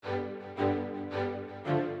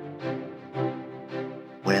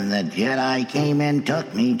When the Jedi came and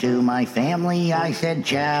took me to my family, I said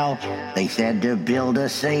ciao. They said to build a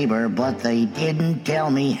saber, but they didn't tell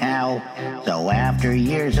me how. So after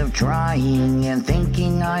years of trying and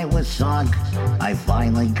thinking I was sunk, I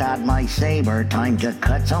finally got my saber, time to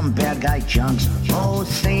cut some bad guy chunks. Oh,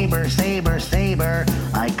 Saber, Saber, Saber,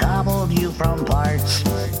 I cobbled you from parts.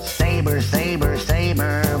 Saber, Saber,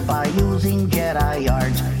 Saber, by using Jedi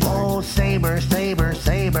arts. Oh, Saber, Saber,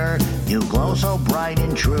 Saber, you glow so bright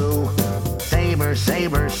and true. Saber,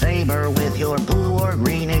 Saber, Saber, with your blue or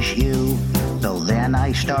greenish hue. So then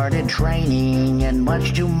I started training, and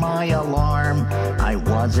much to my alarm, I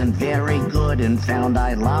wasn't very good and found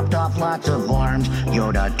I lopped off lots of arms.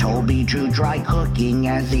 Yoda told me to try cooking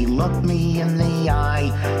as he looked me in the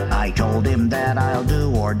eye. I told him that I'll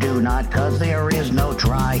do or do not, 'cause there is no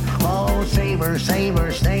try. Oh, Saber,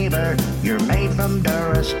 Saber, Saber, you're made from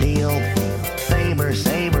Durasteel. Saber,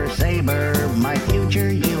 Saber, Saber, my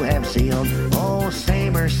future you have sealed. Oh,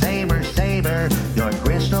 Saber, Saber, Saber, your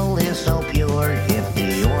crystal is so pure. If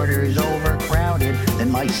the order's overcrowded,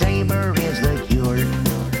 then my saber is the